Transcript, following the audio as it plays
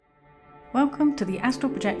Welcome to the Astral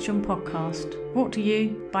Projection podcast, brought to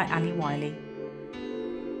you by Ali Wiley.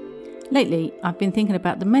 Lately, I've been thinking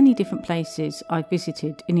about the many different places I've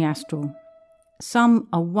visited in the astral. Some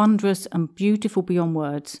are wondrous and beautiful beyond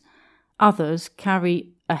words. Others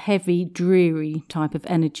carry a heavy, dreary type of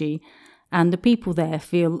energy, and the people there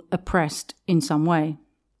feel oppressed in some way.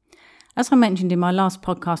 As I mentioned in my last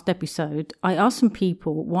podcast episode, I asked some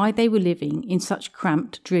people why they were living in such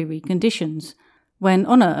cramped, dreary conditions, when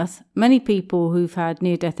on Earth, many people who've had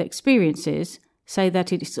near-death experiences say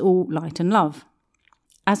that it is all light and love.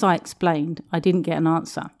 As I explained, I didn't get an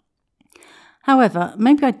answer. However,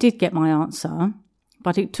 maybe I did get my answer,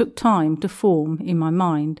 but it took time to form in my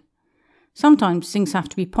mind. Sometimes things have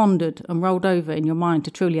to be pondered and rolled over in your mind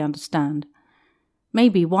to truly understand.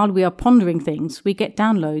 Maybe while we are pondering things, we get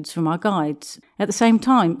downloads from our guides. At the same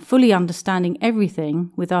time, fully understanding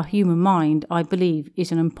everything with our human mind, I believe,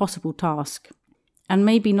 is an impossible task, and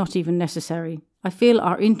maybe not even necessary. I feel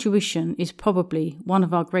our intuition is probably one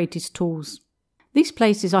of our greatest tools. These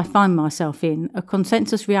places I find myself in are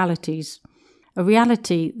consensus realities, a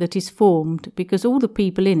reality that is formed because all the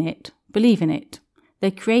people in it believe in it.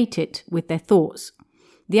 They create it with their thoughts.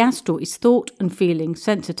 The astral is thought and feeling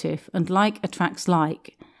sensitive, and like attracts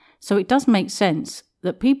like. So it does make sense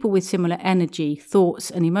that people with similar energy, thoughts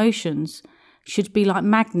and emotions should be like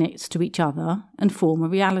magnets to each other and form a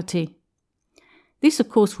reality. This, of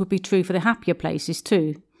course, would be true for the happier places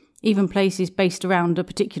too, even places based around a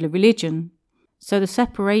particular religion. So the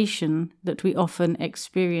separation that we often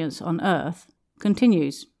experience on Earth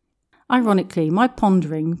continues. Ironically, my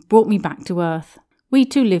pondering brought me back to Earth. We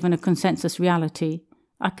too live in a consensus reality.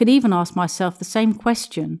 I could even ask myself the same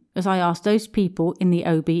question as I asked those people in the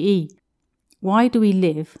OBE. Why do we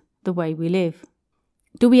live the way we live?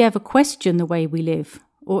 Do we ever question the way we live?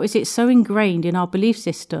 Or is it so ingrained in our belief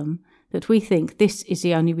system that we think this is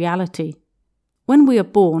the only reality? When we are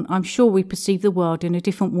born, I'm sure we perceive the world in a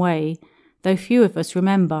different way, though few of us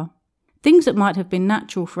remember. Things that might have been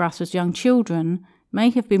natural for us as young children may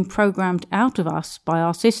have been programmed out of us by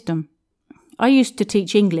our system. I used to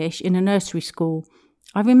teach English in a nursery school.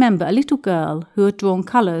 I remember a little girl who had drawn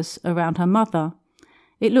colours around her mother.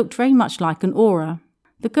 It looked very much like an aura.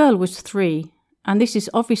 The girl was 3, and this is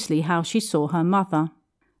obviously how she saw her mother.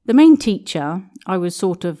 The main teacher, I was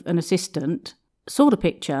sort of an assistant, saw the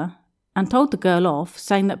picture and told the girl off,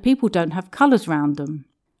 saying that people don't have colours round them.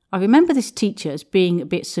 I remember this teacher as being a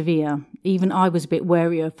bit severe. Even I was a bit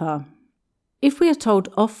wary of her. If we are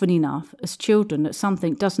told often enough as children that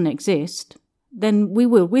something doesn't exist, then we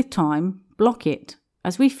will, with time, block it,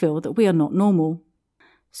 as we feel that we are not normal.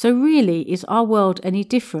 So really, is our world any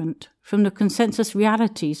different from the consensus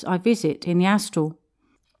realities I visit in the astral?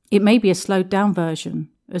 It may be a slowed down version,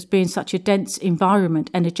 as being such a dense environment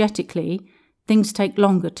energetically, things take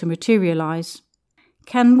longer to materialise.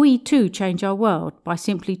 Can we too change our world by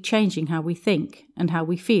simply changing how we think and how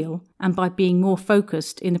we feel, and by being more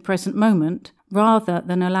focused in the present moment, rather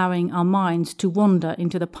than allowing our minds to wander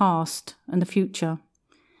into the past and the future?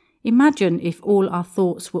 Imagine if all our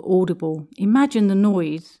thoughts were audible. Imagine the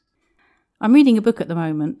noise. I'm reading a book at the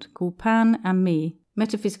moment called Pan and Me,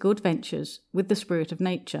 Metaphysical Adventures with the Spirit of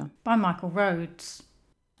Nature by Michael Rhodes.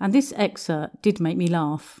 And this excerpt did make me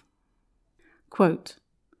laugh. Quote,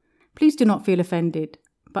 "Please do not feel offended,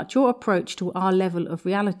 but your approach to our level of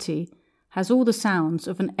reality has all the sounds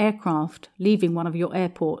of an aircraft leaving one of your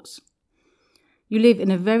airports. You live in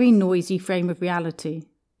a very noisy frame of reality.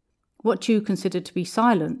 What you consider to be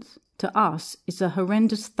silence, to us, is the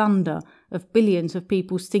horrendous thunder of billions of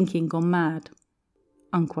people's thinking gone mad."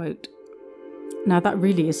 Unquote. Now that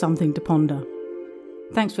really is something to ponder.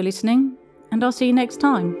 Thanks for listening, and I'll see you next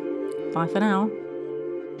time. Bye for now.